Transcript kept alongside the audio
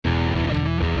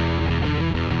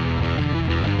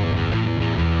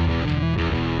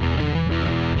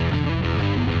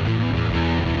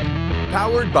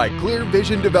powered by Clear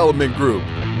Vision Development Group.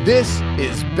 This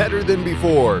is Better Than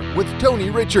Before with Tony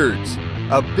Richards,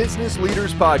 a business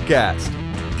leaders podcast.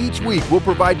 Each week, we'll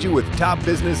provide you with top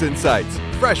business insights,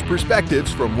 fresh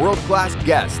perspectives from world-class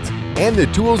guests, and the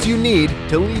tools you need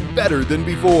to lead better than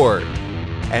before.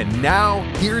 And now,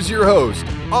 here's your host,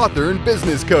 author and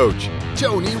business coach,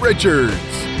 Tony Richards.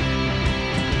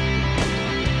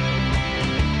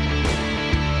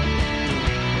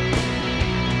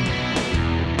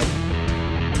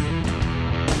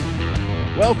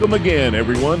 Welcome again,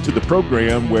 everyone, to the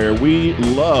program where we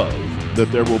love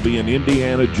that there will be an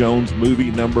Indiana Jones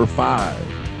movie number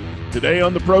 5. Today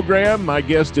on the program, my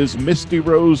guest is Misty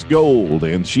Rose Gold,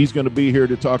 and she's going to be here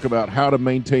to talk about how to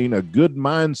maintain a good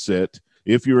mindset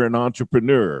if you're an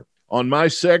entrepreneur. On my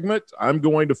segment, I'm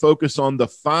going to focus on the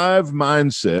 5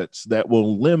 mindsets that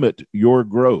will limit your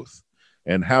growth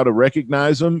and how to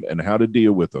recognize them and how to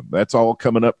deal with them. That's all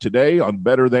coming up today on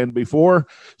Better Than Before,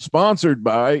 sponsored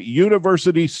by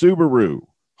University Subaru,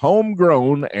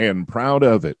 homegrown and proud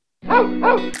of it.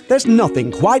 There's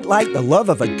nothing quite like the love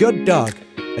of a good dog.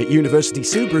 At University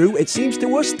Subaru, it seems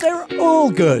to us they're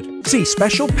all good. See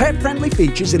special pet-friendly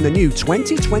features in the new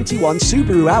 2021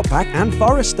 Subaru Outback and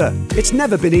Forester. It's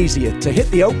never been easier to hit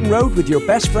the open road with your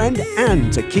best friend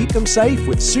and to keep them safe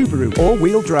with Subaru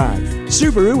all-wheel drive.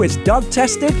 Subaru is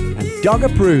dog-tested and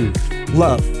dog-approved.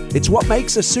 Love, it's what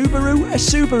makes a Subaru,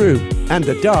 and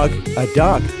a dog, a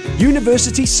dog.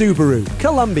 University Subaru,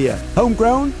 Columbia,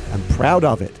 homegrown and proud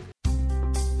of it.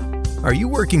 Are you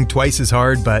working twice as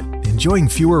hard but enjoying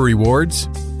fewer rewards?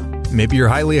 Maybe you're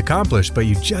highly accomplished but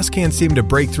you just can't seem to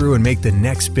break through and make the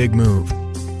next big move.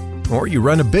 Or you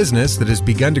run a business that has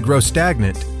begun to grow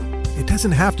stagnant. It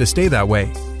doesn't have to stay that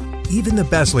way. Even the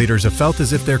best leaders have felt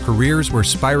as if their careers were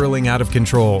spiraling out of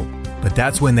control. But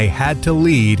that's when they had to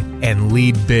lead and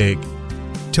lead big.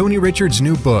 Tony Richards'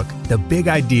 new book, The Big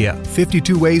Idea,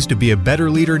 52 Ways to Be a Better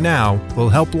Leader Now, will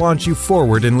help launch you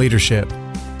forward in leadership.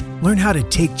 Learn how to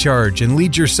take charge and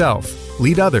lead yourself,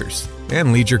 lead others,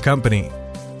 and lead your company.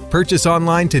 Purchase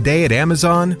online today at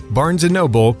Amazon, Barnes &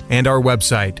 Noble, and our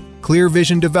website,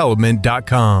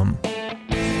 clearvisiondevelopment.com.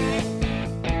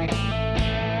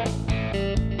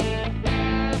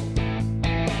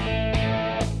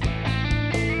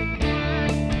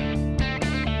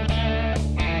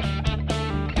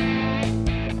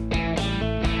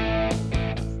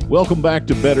 Welcome back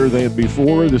to Better Than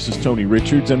Before. This is Tony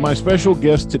Richards, and my special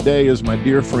guest today is my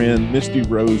dear friend, Misty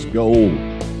Rose Gold.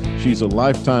 She's a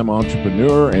lifetime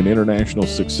entrepreneur and international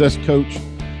success coach.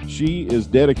 She is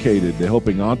dedicated to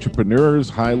helping entrepreneurs,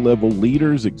 high-level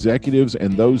leaders, executives,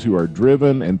 and those who are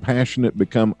driven and passionate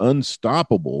become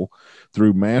unstoppable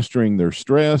through mastering their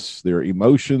stress, their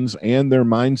emotions, and their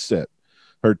mindset.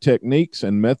 Her techniques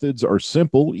and methods are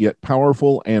simple yet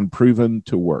powerful and proven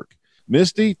to work.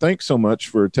 Misty, thanks so much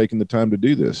for taking the time to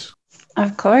do this.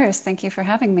 Of course. Thank you for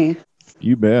having me.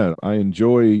 You bet. I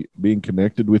enjoy being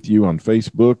connected with you on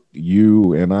Facebook.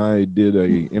 You and I did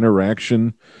a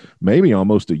interaction maybe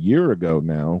almost a year ago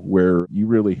now where you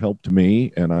really helped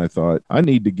me. And I thought I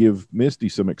need to give Misty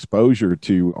some exposure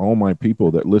to all my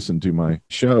people that listen to my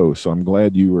show. So I'm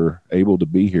glad you were able to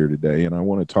be here today. And I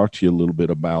want to talk to you a little bit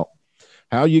about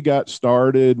how you got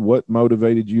started, what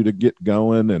motivated you to get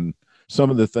going, and some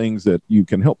of the things that you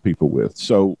can help people with.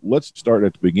 So let's start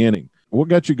at the beginning. What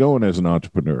got you going as an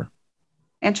entrepreneur?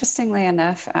 Interestingly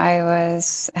enough, I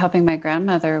was helping my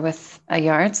grandmother with a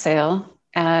yard sale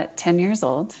at 10 years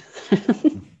old.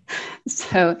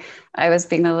 So I was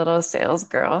being a little sales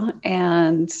girl,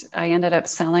 and I ended up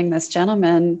selling this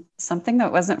gentleman something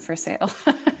that wasn't for sale.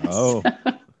 Oh.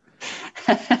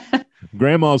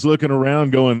 Grandma's looking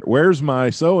around going, "Where's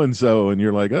my so-and-so?" And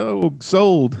you're like, "Oh,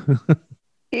 sold."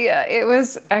 Yeah, it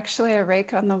was actually a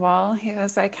rake on the wall. He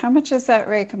was like, "How much is that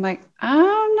rake?" I'm like,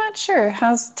 "I'm not sure.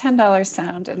 How's $10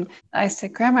 sound?" And I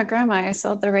said, Grandma, I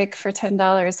sold the rake for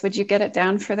 $10. Would you get it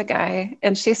down for the guy?"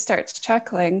 And she starts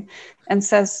chuckling and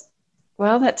says,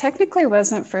 "Well, that technically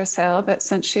wasn't for sale, but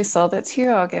since she sold it to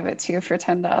you, I'll give it to you for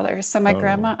 $10. So my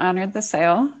grandma honored the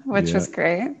sale, which was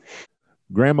great.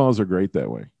 Grandmas are great that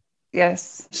way.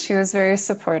 Yes, she was very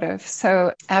supportive.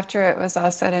 So after it was all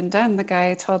said and done, the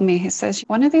guy told me, he says,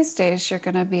 "One of these days you're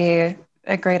going to be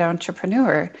a great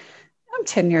entrepreneur." I'm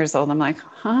 10 years old. I'm like,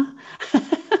 huh?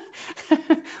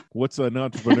 What's an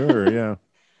entrepreneur? Yeah.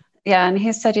 Yeah. And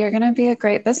he said, "You're going to be a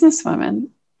great businesswoman."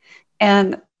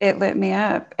 And it lit me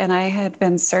up. And I had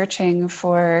been searching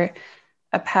for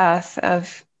a path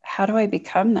of how do I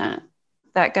become that?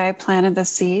 That guy planted the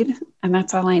seed, and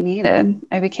that's all I needed.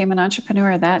 I became an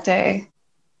entrepreneur that day.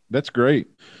 That's great.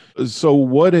 So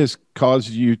what has caused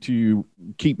you to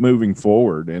keep moving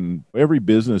forward? And every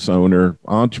business owner,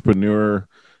 entrepreneur,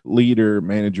 leader,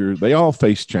 manager, they all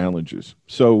face challenges.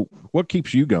 So what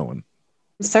keeps you going?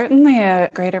 Certainly a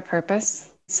greater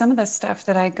purpose. Some of the stuff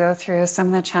that I go through, some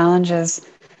of the challenges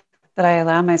that I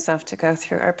allow myself to go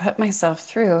through or put myself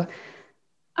through,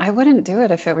 I wouldn't do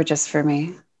it if it were just for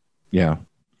me. Yeah.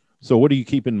 So what do you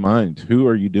keep in mind? Who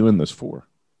are you doing this for?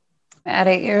 At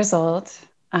 8 years old,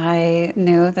 I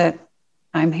knew that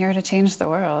I'm here to change the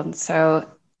world. So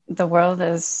the world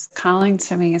is calling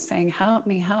to me, saying, help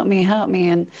me, help me, help me.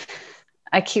 And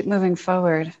I keep moving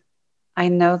forward. I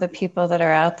know the people that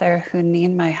are out there who need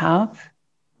my help.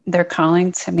 They're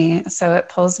calling to me. So it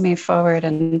pulls me forward.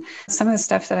 And some of the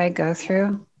stuff that I go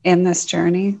through in this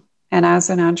journey and as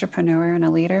an entrepreneur and a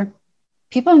leader,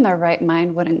 people in their right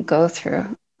mind wouldn't go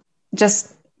through,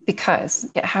 just because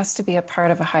it has to be a part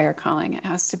of a higher calling. It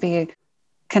has to be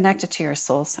connected to your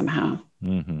soul somehow.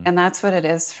 Mm-hmm. And that's what it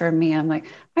is for me. I'm like,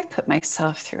 I put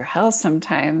myself through hell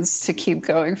sometimes to keep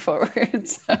going forward.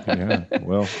 Yeah.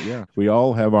 Well, yeah, we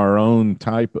all have our own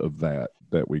type of that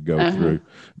we go through.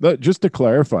 But just to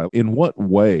clarify, in what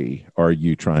way are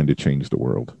you trying to change the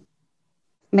world?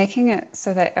 Making it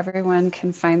so that everyone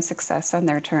can find success on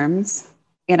their terms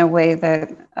in a way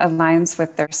that aligns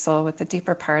with their soul, with the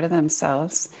deeper part of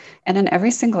themselves, and in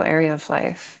every single area of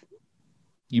life.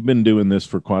 You've been doing this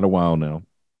for quite a while now,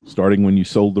 starting when you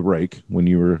sold the rake when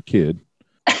you were a kid.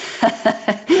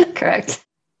 Correct.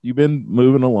 You've been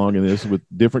moving along in this with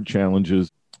different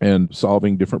challenges and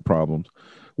solving different problems.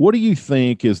 What do you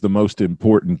think is the most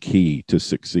important key to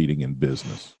succeeding in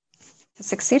business?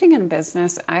 Succeeding in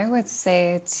business, I would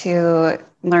say to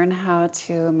learn how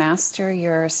to master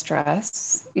your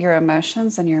stress, your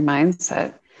emotions, and your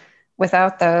mindset.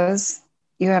 Without those,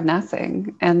 you have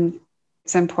nothing. And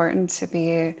it's important to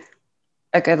be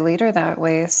a good leader that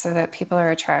way so that people are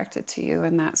attracted to you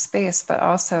in that space, but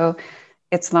also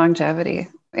it's longevity.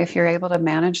 If you're able to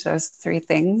manage those three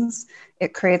things,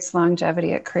 it creates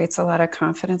longevity. It creates a lot of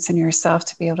confidence in yourself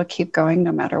to be able to keep going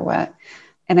no matter what.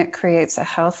 And it creates a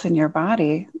health in your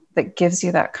body that gives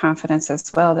you that confidence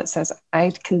as well, that says,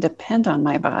 I can depend on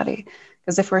my body.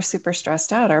 Because if we're super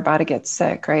stressed out, our body gets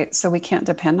sick, right? So we can't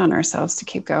depend on ourselves to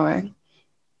keep going.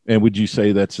 And would you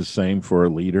say that's the same for a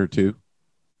leader too?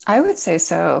 I would say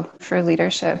so for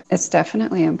leadership. It's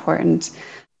definitely important.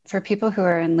 For people who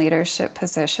are in leadership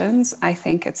positions, I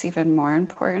think it's even more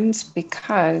important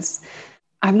because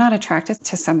I'm not attracted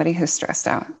to somebody who's stressed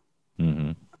out.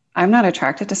 Mm-hmm. I'm not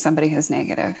attracted to somebody who's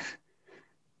negative.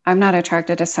 I'm not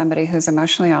attracted to somebody who's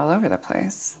emotionally all over the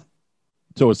place.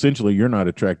 So essentially, you're not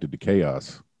attracted to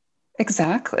chaos.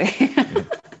 Exactly. Yeah.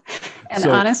 And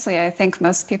honestly, I think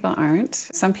most people aren't.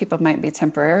 Some people might be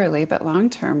temporarily, but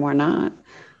long-term, we're not.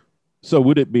 So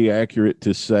would it be accurate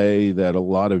to say that a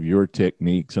lot of your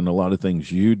techniques and a lot of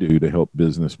things you do to help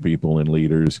business people and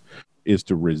leaders is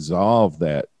to resolve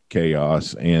that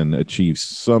chaos and achieve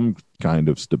some kind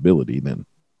of stability then?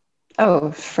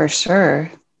 Oh, for sure.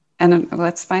 And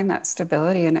let's find that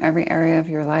stability in every area of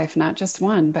your life, not just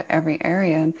one, but every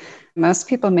area. And most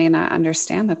people may not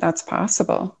understand that that's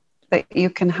possible, that you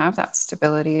can have that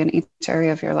stability in each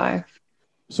area of your life.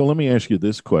 So let me ask you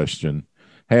this question.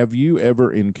 Have you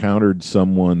ever encountered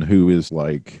someone who is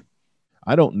like,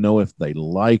 I don't know if they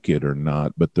like it or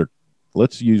not, but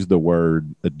let's use the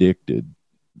word addicted.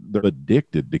 They're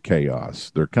addicted to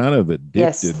chaos. They're kind of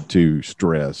addicted to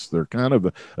stress. They're kind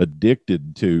of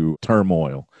addicted to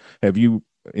turmoil. Have you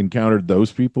encountered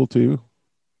those people too?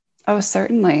 Oh,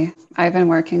 certainly. I've been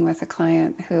working with a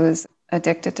client who is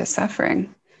addicted to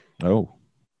suffering. Oh.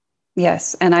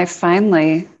 Yes. And I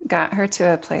finally got her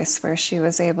to a place where she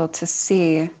was able to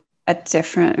see a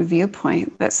different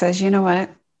viewpoint that says, you know what?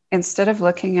 Instead of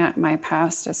looking at my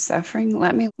past as suffering,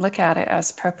 let me look at it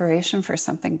as preparation for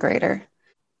something greater.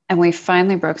 And we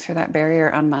finally broke through that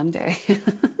barrier on Monday.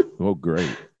 Oh, great.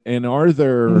 And are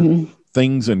there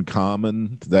things in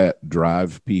common that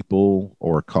drive people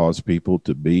or cause people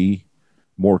to be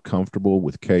more comfortable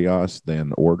with chaos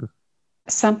than order?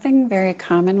 Something very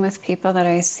common with people that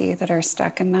I see that are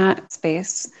stuck in that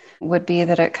space would be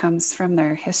that it comes from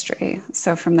their history.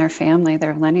 So from their family,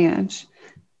 their lineage.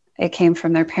 It came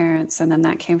from their parents, and then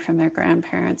that came from their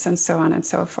grandparents, and so on and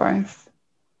so forth.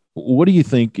 What do you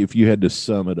think, if you had to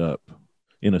sum it up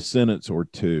in a sentence or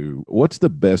two, what's the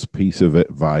best piece of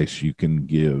advice you can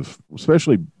give,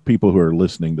 especially people who are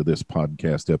listening to this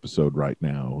podcast episode right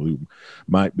now, who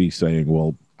might be saying,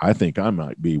 well, I think I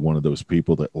might be one of those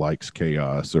people that likes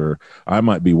chaos, or I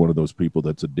might be one of those people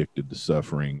that's addicted to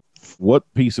suffering.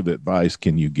 What piece of advice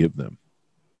can you give them?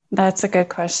 That's a good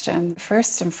question.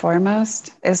 First and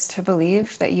foremost is to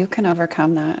believe that you can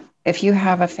overcome that. If you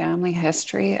have a family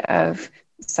history of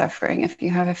suffering, if you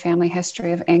have a family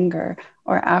history of anger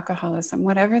or alcoholism,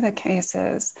 whatever the case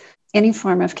is, any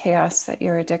form of chaos that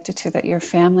you're addicted to that your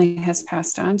family has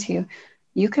passed on to you,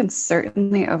 you can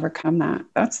certainly overcome that.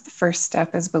 That's the first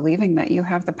step, is believing that you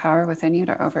have the power within you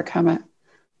to overcome it.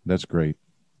 That's great.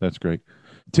 That's great.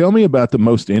 Tell me about the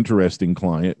most interesting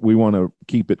client. We want to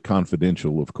keep it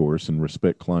confidential, of course, and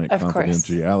respect client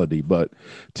confidentiality. But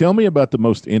tell me about the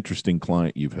most interesting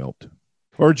client you've helped,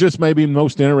 or just maybe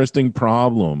most interesting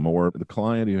problem, or the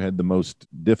client who had the most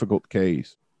difficult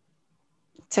case.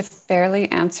 To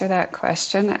fairly answer that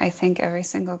question, I think every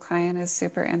single client is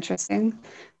super interesting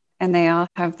and they all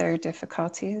have their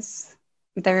difficulties.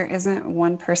 There isn't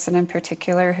one person in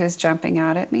particular who's jumping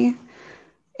out at me.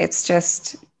 It's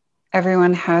just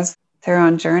everyone has their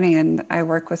own journey, and I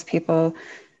work with people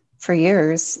for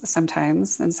years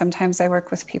sometimes, and sometimes I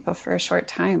work with people for a short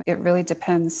time. It really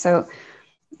depends. So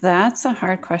that's a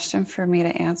hard question for me to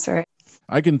answer.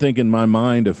 I can think in my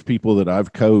mind of people that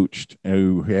I've coached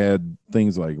who had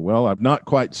things like, well, I've not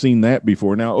quite seen that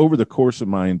before. Now, over the course of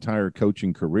my entire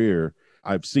coaching career,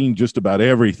 I've seen just about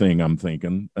everything, I'm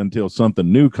thinking, until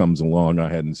something new comes along I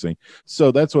hadn't seen.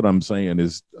 So that's what I'm saying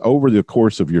is, over the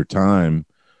course of your time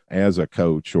as a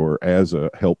coach or as a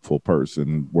helpful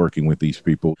person working with these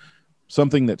people,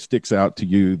 something that sticks out to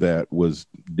you that was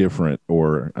different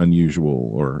or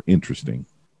unusual or interesting.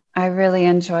 I really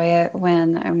enjoy it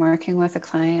when I'm working with a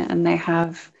client and they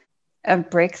have a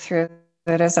breakthrough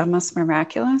that is almost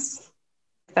miraculous.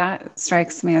 That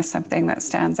strikes me as something that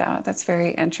stands out. That's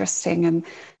very interesting. And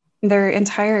their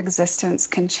entire existence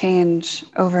can change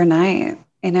overnight.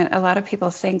 And a lot of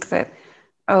people think that,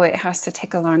 oh, it has to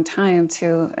take a long time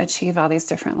to achieve all these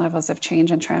different levels of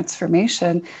change and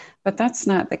transformation. But that's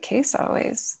not the case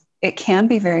always. It can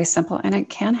be very simple and it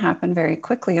can happen very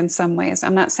quickly in some ways.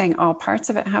 I'm not saying all parts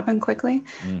of it happen quickly,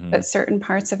 but certain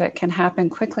parts of it can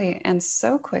happen quickly, and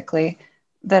so quickly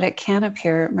that it can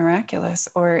appear miraculous,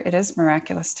 or it is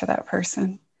miraculous to that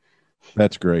person.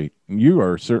 That's great. You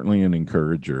are certainly an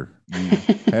encourager. You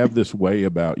have this way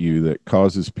about you that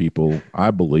causes people, I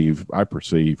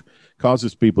perceive,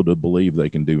 causes people to believe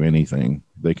they can do anything.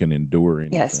 They can endure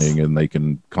anything, yes, and they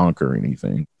can conquer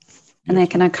anything. And yes,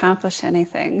 they can accomplish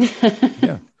anything.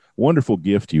 Yeah. Wonderful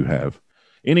gift you have.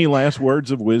 Any last words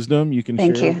of wisdom you can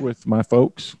share with my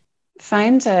folks?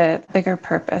 Find a bigger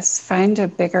purpose. Find a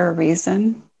bigger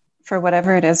reason for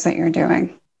whatever it is that you're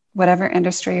doing, whatever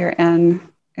industry you're in.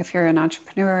 If you're an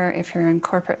entrepreneur, if you're in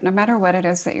corporate, no matter what it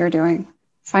is that you're doing,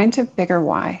 find a bigger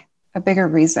why, a bigger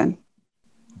reason.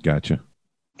 Gotcha.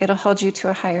 It'll hold you to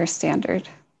a higher standard.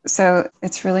 So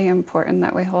it's really important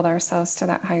that we hold ourselves to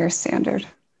that higher standard.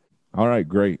 All right,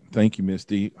 great. Thank you,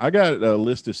 Misty. I got a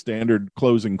list of standard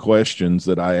closing questions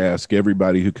that I ask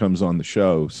everybody who comes on the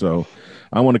show. So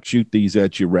I want to shoot these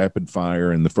at you rapid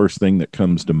fire, and the first thing that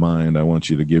comes to mind, I want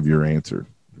you to give your answer.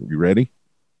 Are you ready?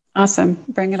 Awesome.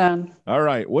 Bring it on. All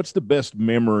right. What's the best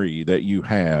memory that you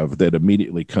have that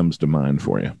immediately comes to mind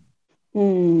for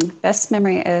you? Best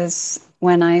memory is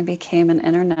when I became an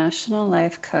international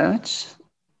life coach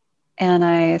and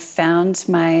I found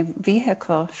my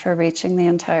vehicle for reaching the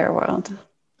entire world.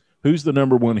 Who's the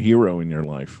number one hero in your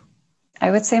life? I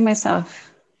would say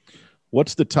myself.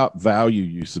 What's the top value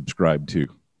you subscribe to?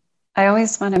 I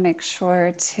always want to make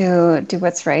sure to do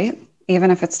what's right, even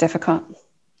if it's difficult.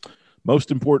 Most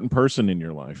important person in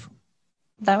your life?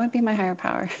 That would be my higher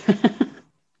power.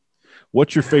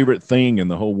 What's your favorite thing in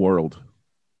the whole world?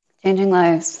 Changing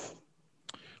lives.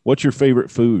 What's your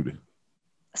favorite food?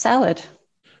 Salad.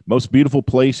 Most beautiful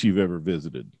place you've ever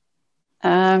visited?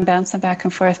 Bouncing back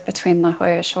and forth between La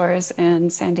Jolla Shores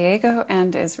and San Diego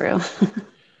and Israel.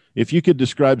 If you could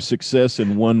describe success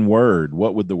in one word,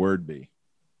 what would the word be?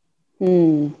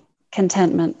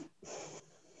 Contentment.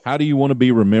 How do you want to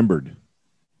be remembered?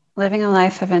 Living a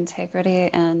life of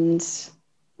integrity and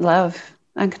love,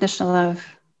 unconditional love.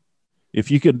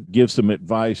 If you could give some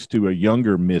advice to a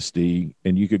younger Misty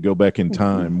and you could go back in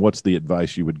time, what's the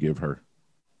advice you would give her?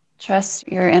 Trust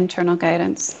your internal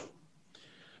guidance.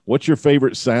 What's your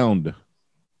favorite sound?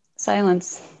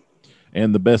 Silence.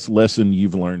 And the best lesson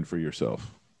you've learned for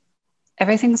yourself?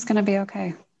 Everything's going to be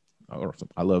okay. Awesome.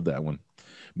 I love that one.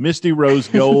 Misty Rose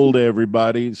Gold,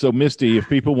 everybody. So, Misty, if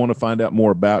people want to find out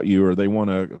more about you or they want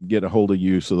to get a hold of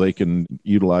you so they can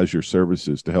utilize your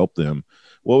services to help them,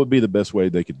 what would be the best way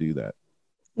they could do that?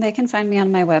 They can find me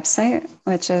on my website,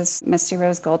 which is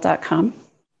mistyrosegold.com.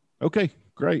 Okay,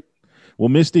 great. Well,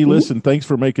 Misty, listen, thanks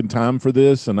for making time for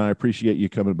this, and I appreciate you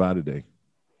coming by today.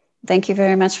 Thank you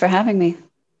very much for having me.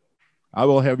 I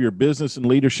will have your business and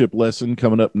leadership lesson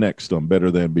coming up next on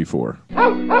Better Than Before.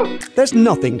 There's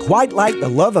nothing quite like the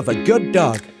love of a good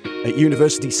dog. At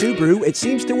University Subaru, it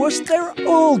seems to us they're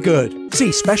all good.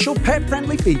 See special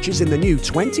pet-friendly features in the new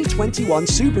 2021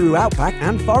 Subaru Outback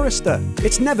and Forester.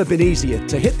 It's never been easier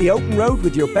to hit the open road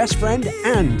with your best friend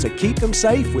and to keep them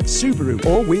safe with Subaru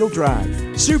all-wheel drive.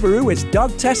 Subaru is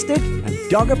dog-tested and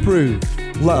dog-approved.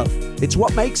 Love, it's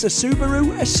what makes a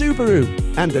Subaru,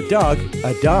 and a dog,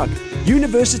 a dog.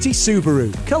 University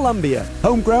Subaru, Columbia,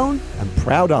 homegrown and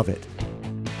proud of it.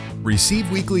 Receive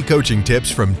weekly coaching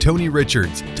tips from Tony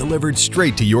Richards, delivered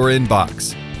straight to your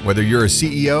inbox. Whether you're a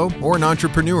CEO or an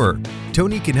entrepreneur,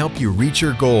 Tony can help you reach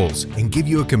your goals and give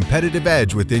you a competitive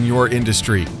edge within your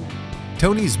industry.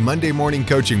 Tony's Monday morning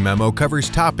coaching memo covers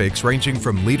topics ranging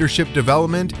from leadership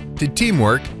development to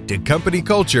teamwork to company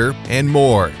culture and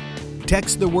more.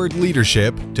 Text the word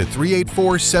leadership to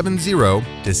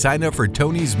 38470 to sign up for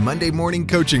Tony's Monday morning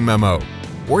coaching memo,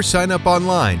 or sign up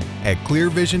online at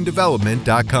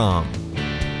clearvisiondevelopment.com.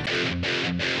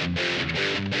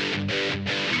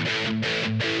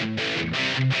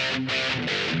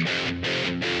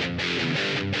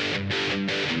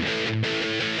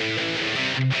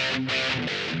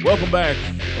 Welcome back,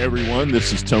 everyone.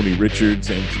 This is Tony Richards,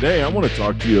 and today I want to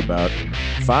talk to you about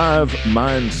 5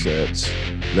 mindsets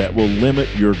that will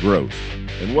limit your growth.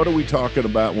 And what are we talking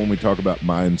about when we talk about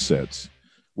mindsets?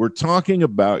 We're talking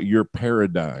about your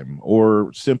paradigm,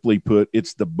 or simply put,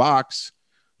 it's the box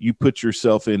you put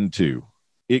yourself into.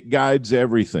 It guides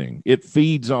everything. It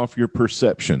feeds off your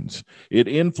perceptions. It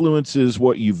influences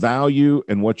what you value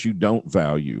and what you don't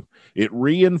value. It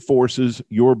reinforces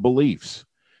your beliefs.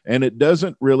 And it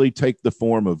doesn't really take the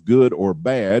form of good or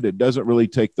bad. It doesn't really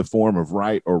take the form of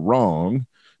right or wrong.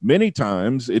 Many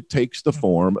times it takes the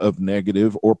form of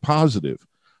negative or positive,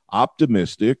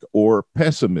 optimistic or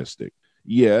pessimistic.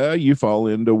 Yeah, you fall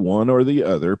into one or the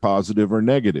other, positive or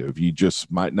negative. You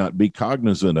just might not be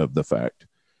cognizant of the fact.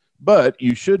 But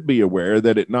you should be aware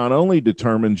that it not only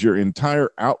determines your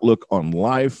entire outlook on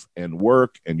life and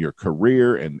work and your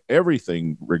career and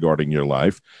everything regarding your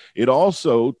life, it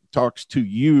also talks to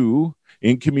you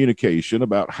in communication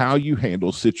about how you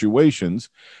handle situations,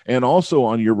 and also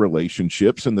on your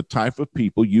relationships and the type of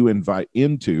people you invite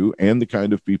into and the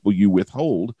kind of people you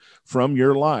withhold from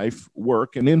your life,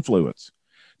 work, and influence.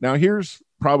 Now, here's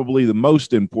probably the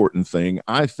most important thing,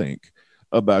 I think,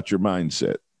 about your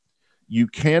mindset. You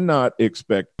cannot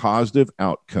expect positive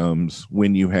outcomes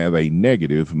when you have a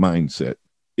negative mindset.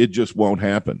 It just won't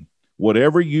happen.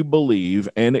 Whatever you believe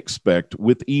and expect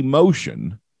with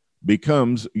emotion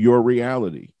becomes your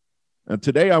reality. And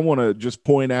today I want to just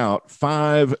point out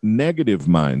 5 negative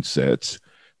mindsets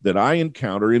that I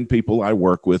encounter in people I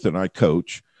work with and I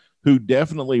coach, who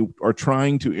definitely are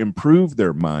trying to improve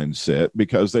their mindset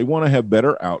because they want to have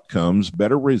better outcomes,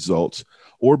 better results,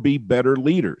 or be better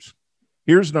leaders.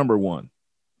 Here's number 1.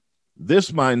 This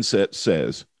mindset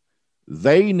says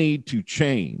they need to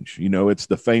change. You know, it's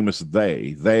the famous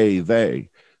they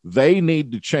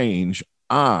need to change.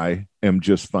 I am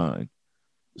just fine.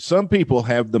 Some people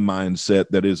have the mindset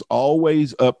that is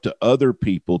always up to other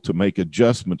people to make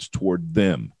adjustments toward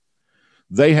them.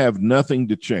 They have nothing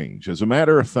to change. As a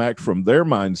matter of fact, from their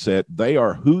mindset, they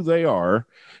are who they are,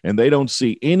 and they don't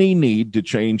see any need to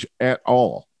change at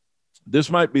all. This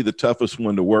might be the toughest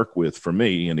one to work with for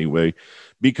me anyway,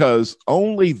 because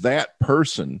only that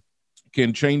person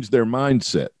can change their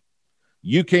mindset.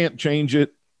 You can't change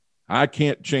it. I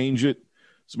can't change it.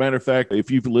 As a matter of fact,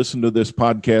 if you've listened to this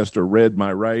podcast or read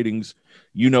my writings,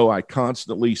 you know I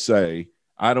constantly say,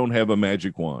 I don't have a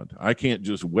magic wand. I can't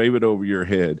just wave it over your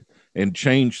head and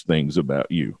change things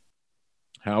about you.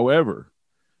 However,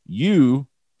 you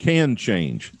can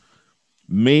change.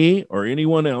 Me or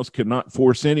anyone else cannot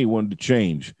force anyone to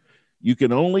change. You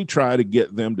can only try to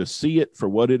get them to see it for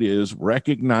what it is,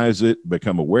 recognize it,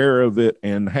 become aware of it,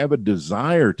 and have a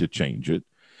desire to change it.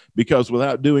 Because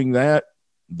without doing that,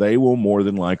 they will more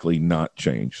than likely not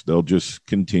change. They'll just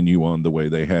continue on the way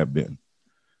they have been.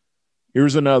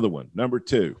 Here's another one. Number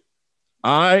 2,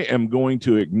 I am going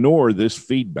to ignore this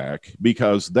feedback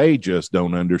because they just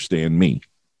don't understand me.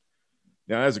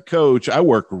 Now, as a coach, I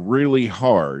work really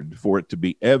hard for it to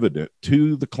be evident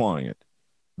to the client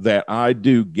that I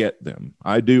do get them.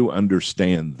 I do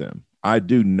understand them. I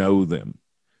do know them.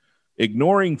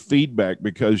 Ignoring feedback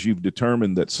because you've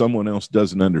determined that someone else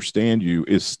doesn't understand you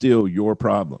is still your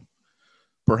problem.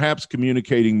 Perhaps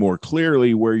communicating more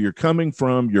clearly where you're coming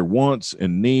from, your wants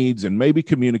and needs, and maybe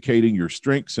communicating your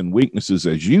strengths and weaknesses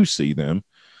as you see them.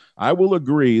 I will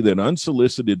agree that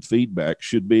unsolicited feedback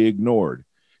should be ignored.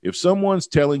 If someone's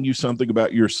telling you something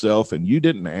about yourself and you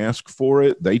didn't ask for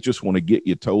it, they just want to get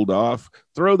you told off,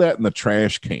 throw that in the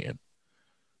trash can.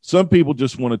 Some people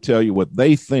just want to tell you what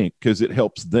they think because it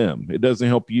helps them. It doesn't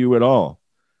help you at all.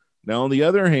 Now, on the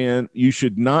other hand, you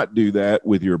should not do that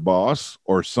with your boss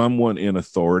or someone in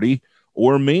authority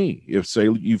or me. If, say,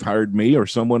 you've hired me or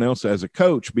someone else as a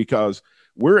coach, because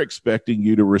we're expecting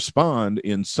you to respond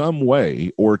in some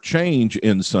way or change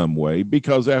in some way,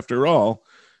 because after all,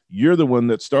 you're the one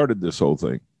that started this whole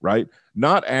thing, right?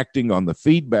 Not acting on the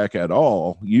feedback at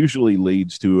all usually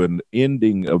leads to an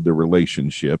ending of the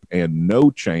relationship and no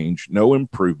change, no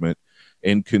improvement,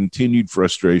 and continued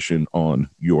frustration on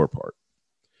your part.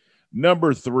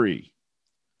 Number 3,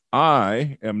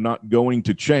 I am not going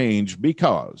to change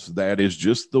because that is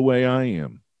just the way I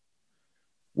am.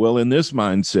 Well, in this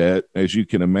mindset, as you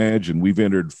can imagine, we've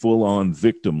entered full-on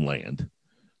victim land.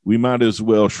 We might as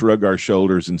well shrug our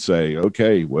shoulders and say,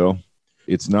 okay, well,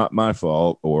 it's not my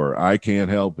fault, or I can't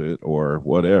help it, or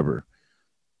whatever.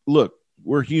 Look,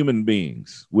 we're human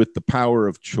beings with the power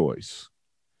of choice.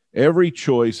 Every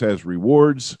choice has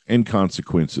rewards and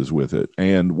consequences with it,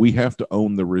 and we have to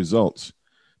own the results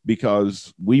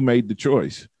because we made the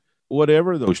choice,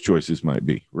 whatever those choices might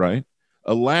be, right?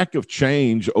 A lack of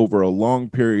change over a long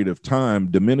period of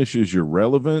time diminishes your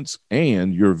relevance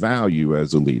and your value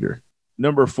as a leader.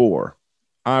 Number 4,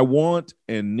 I want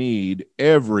and need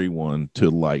everyone to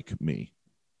like me.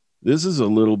 This is a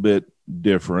little bit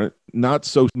different, not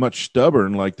so much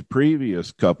stubborn like the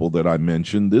previous couple that I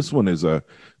mentioned. This one is a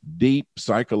deep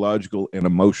psychological and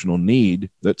emotional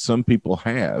need that some people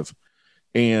have.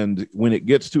 And when it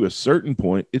gets to a certain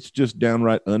point, it's just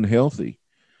downright unhealthy.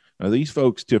 Now, these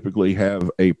folks typically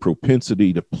have a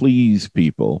propensity to please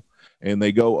people, and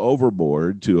they go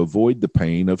overboard to avoid the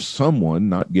pain of someone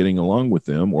not getting along with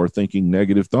them or thinking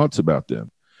negative thoughts about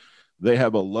them. They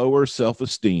have a lower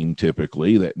self-esteem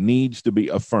typically that needs to be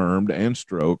affirmed and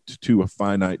stroked to a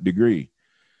finite degree.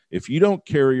 If you don't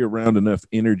carry around enough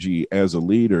energy as a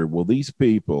leader, well, these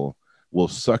people will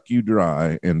suck you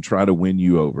dry and try to win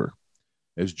you over.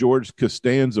 As George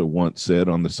Costanza once said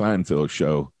on the Seinfeld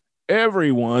show,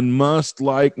 everyone must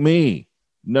like me.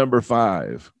 Number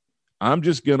 5, I'm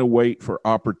just going to wait for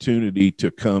opportunity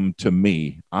to come to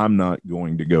me. I'm not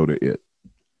going to go to it.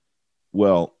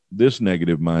 Well, this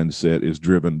negative mindset is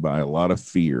driven by a lot of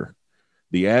fear,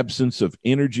 the absence of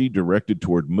energy directed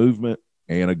toward movement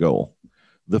and a goal.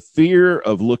 The fear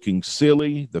of looking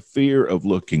silly, the fear of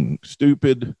looking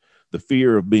stupid, the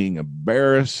fear of being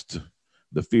embarrassed,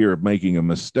 the fear of making a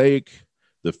mistake,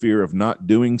 the fear of not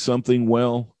doing something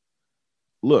well.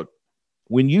 Look,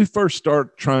 when you first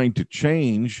start trying to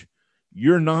change,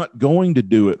 you're not going to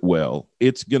do it well.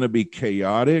 It's going to be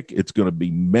chaotic. It's going to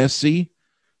be messy.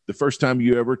 The first time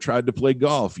you ever tried to play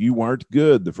golf, you weren't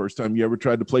good. The first time you ever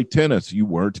tried to play tennis, you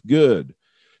weren't good.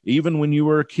 Even when you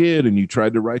were a kid and you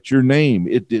tried to write your name,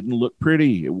 it didn't look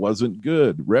pretty. It wasn't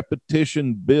good.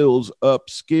 Repetition builds up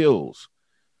skills,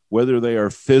 whether they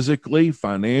are physically,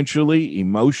 financially,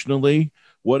 emotionally,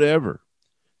 whatever.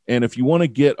 And if you want to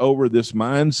get over this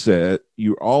mindset,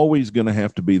 you're always going to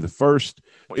have to be the first.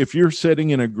 If you're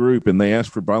sitting in a group and they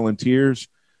ask for volunteers,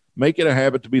 make it a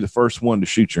habit to be the first one to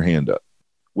shoot your hand up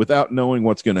without knowing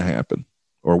what's going to happen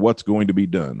or what's going to be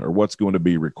done or what's going to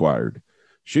be required.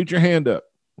 Shoot your hand up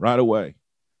right away.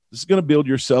 This is going to build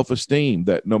your self-esteem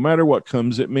that no matter what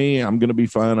comes at me, I'm going to be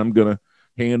fine. I'm going to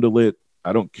handle it.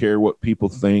 I don't care what people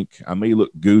think. I may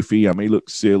look goofy. I may look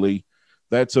silly.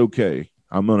 That's okay.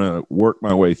 I'm going to work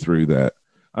my way through that.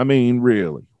 I mean,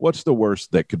 really, what's the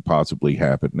worst that could possibly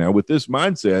happen? Now, with this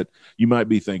mindset, you might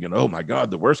be thinking, oh, my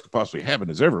God, the worst could possibly happen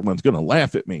is everyone's going to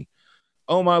laugh at me.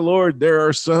 Oh, my Lord, there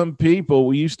are some people,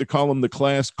 we used to call them the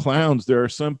class clowns. There are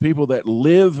some people that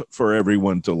live for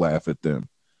everyone to laugh at them.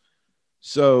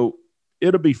 So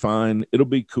it'll be fine. It'll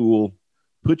be cool.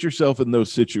 Put yourself in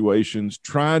those situations.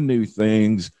 Try new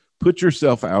things. Put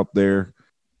yourself out there.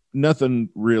 Nothing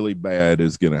really bad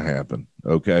is going to happen,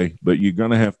 okay? But you're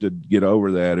going to have to get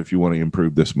over that if you want to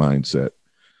improve this mindset.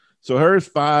 So here's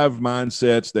 5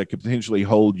 mindsets that could potentially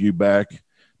hold you back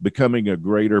becoming a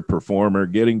greater performer,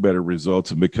 getting better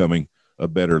results, and becoming a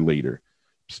better leader.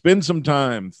 Spend some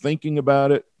time thinking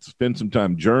about it. Spend some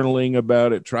time journaling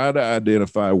about it. Try to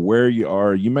identify where you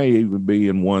are. You may even be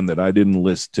in one that I didn't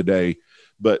list today,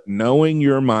 but knowing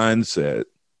your mindset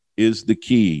is the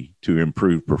key to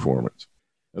improved performance.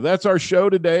 Now, that's our show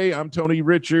today. I'm Tony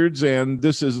Richards, and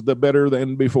this is the Better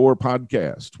Than Before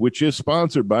podcast, which is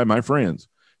sponsored by my friends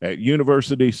at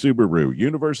University Subaru.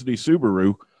 University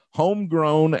Subaru,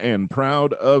 homegrown and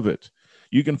proud of it.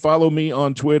 You can follow me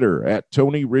on Twitter at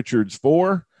Tony Richards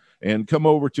 4 and come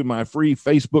over to my free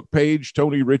Facebook page,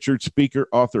 Tony Richards, speaker,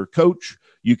 author, coach.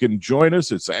 You can join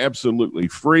us. It's absolutely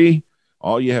free.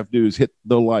 All you have to do is hit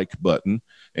the like button,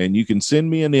 and you can send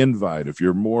me an invite if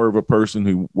you're more of a person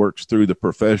who works through the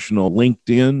professional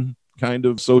LinkedIn kind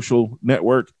of social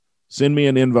network. Send me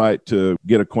an invite to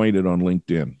get acquainted on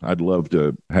LinkedIn. I'd love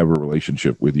to have a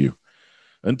relationship with you.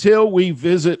 Until we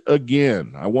visit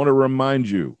again, I want to remind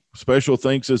you, special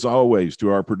thanks as always to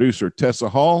our producer, Tessa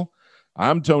Hall.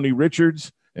 I'm Tony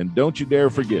Richards, and don't you dare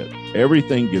forget,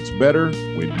 everything gets better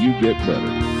when you get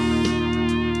better.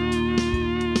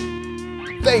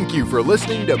 Thank you for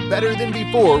listening to Better Than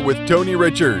Before with Tony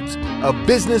Richards, a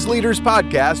business leaders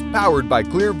podcast powered by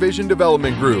Clear Vision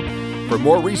Development Group. For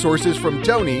more resources from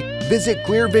Tony, visit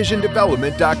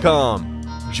clearvisiondevelopment.com.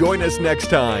 Join us next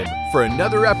time for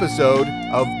another episode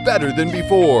of Better Than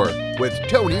Before with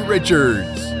Tony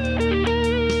Richards.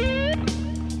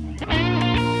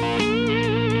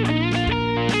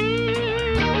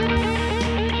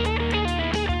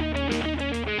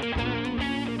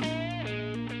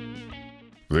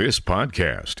 This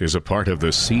podcast is a part of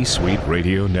the C-Suite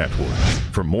Radio Network.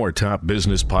 For more top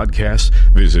business podcasts,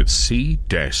 visit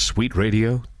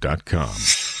c-suiteradio.com.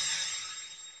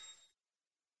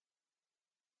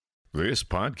 This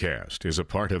podcast is a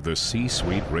part of the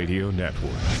C-Suite Radio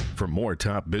Network. For more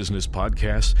top business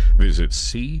podcasts, visit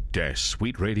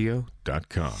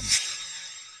c-suiteradio.com.